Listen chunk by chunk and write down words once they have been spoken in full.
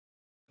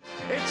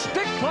It's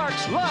Dick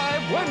Clark's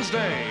Live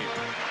Wednesday.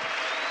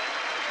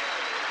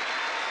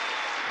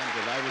 I'm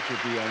delighted to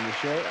be on the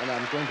show, and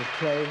I'm going to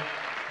play.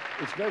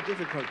 It's very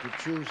difficult to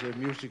choose a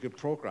musical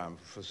program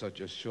for such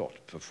a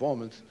short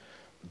performance,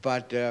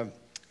 but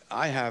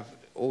I have,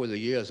 over the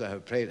years I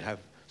have played,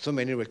 have so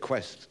many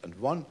requests, and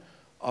one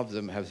of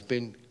them has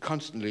been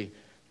constantly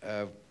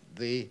a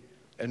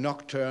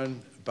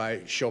nocturne by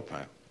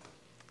Chopin,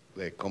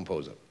 the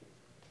composer.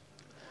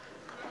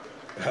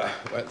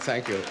 Well,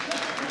 thank you.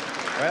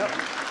 Well,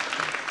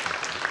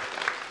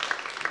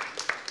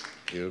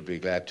 you'll be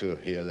glad to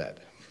hear that.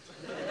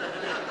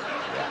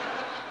 Yeah.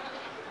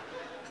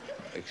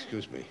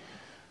 Excuse me.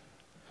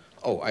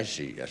 Oh, I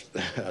see, yes.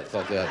 I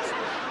thought they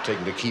had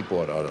taken the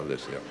keyboard out of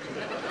this. Yeah.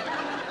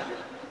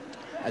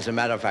 As a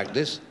matter of fact,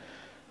 this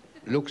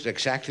looks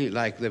exactly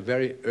like the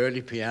very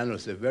early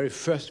pianos, the very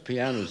first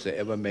pianos they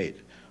ever made,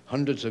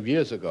 hundreds of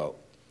years ago.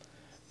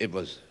 It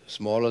was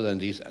smaller than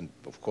these, and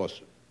of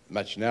course,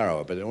 much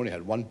narrower, but it only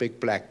had one big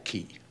black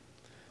key.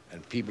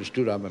 And people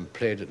stood up and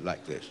played it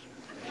like this.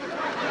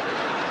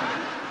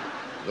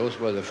 Those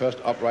were the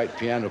first upright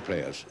piano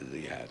players that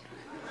he had.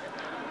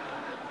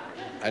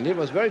 And it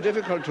was very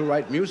difficult to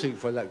write music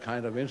for that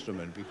kind of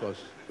instrument because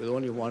with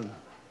only one,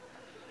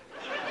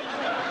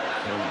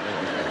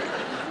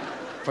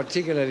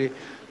 particularly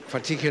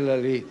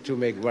to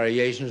make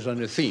variations on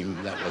the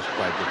theme, that was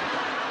quite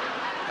difficult.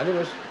 And it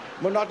was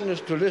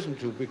monotonous to listen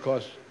to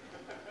because,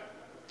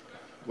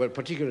 well,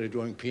 particularly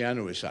during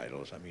piano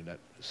recitals, I mean, that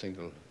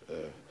single,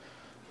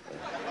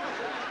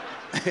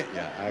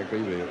 yeah, I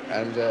agree with you.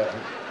 And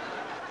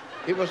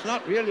it was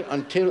not really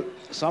until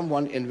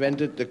someone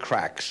invented the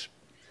cracks.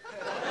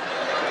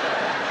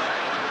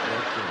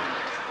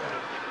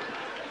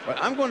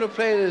 But I'm going to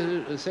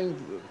play the thing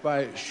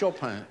by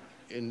Chopin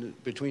in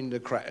between the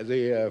cracks, and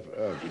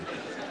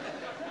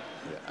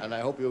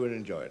I hope you will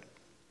enjoy it.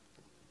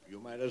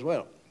 You might as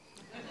well.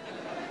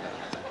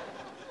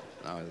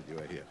 Now that you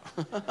are here.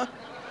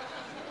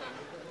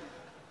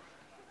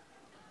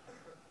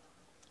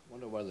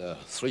 Wonder why there are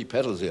 3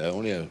 pedals here. I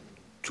only have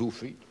 2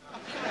 feet.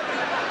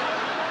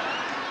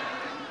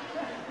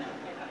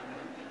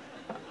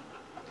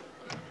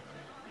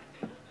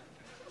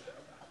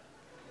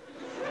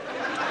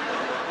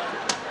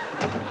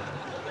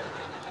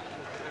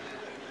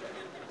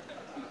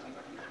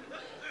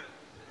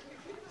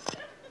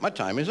 My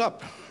time is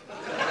up.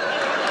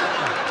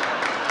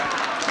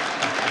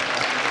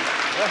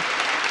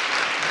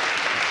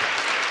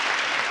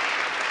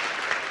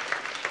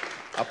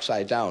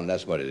 Upside down,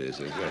 that's what it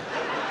is.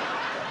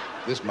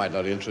 This might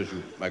not interest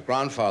you. My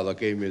grandfather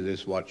gave me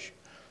this watch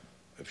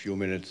a few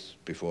minutes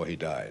before he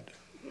died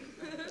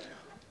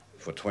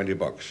for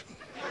 $20.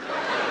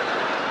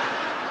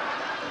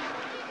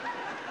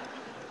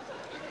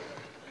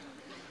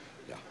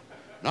 Yeah.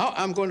 Now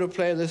I'm going to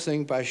play this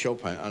thing by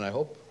Chopin, and I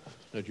hope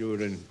that you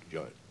will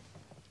enjoy it.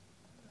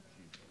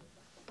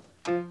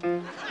 Let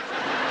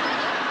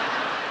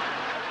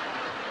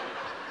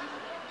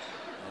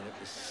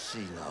me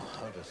see now,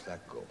 how does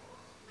that go?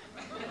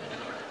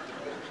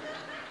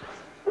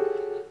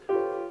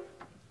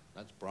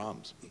 That's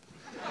Brahms.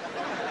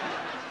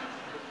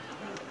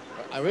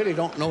 I really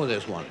don't know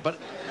this one, but,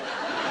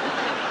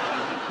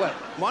 well,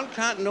 one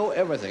can't know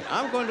everything.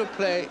 I'm going to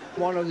play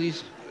one of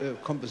these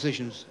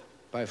compositions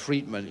by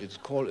Friedman. It's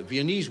called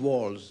Viennese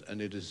Waltz,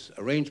 and it is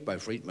arranged by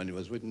Friedman. It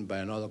was written by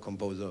another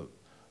composer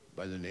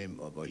by the name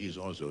of, well, he's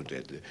also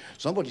dead.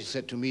 Somebody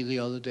said to me the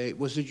other day,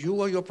 was it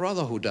you or your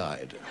brother who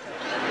died?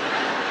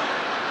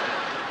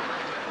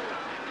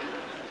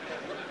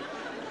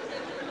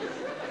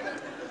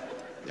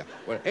 Yeah,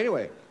 well,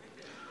 anyway,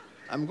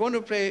 I'm going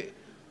to play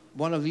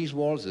one of these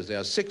waltzes. There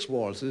are 6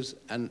 waltzes,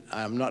 and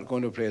I'm not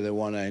going to play the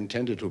one I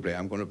intended to play.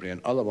 I'm going to play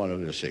another one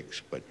of the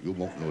 6, but you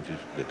won't notice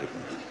the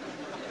difference.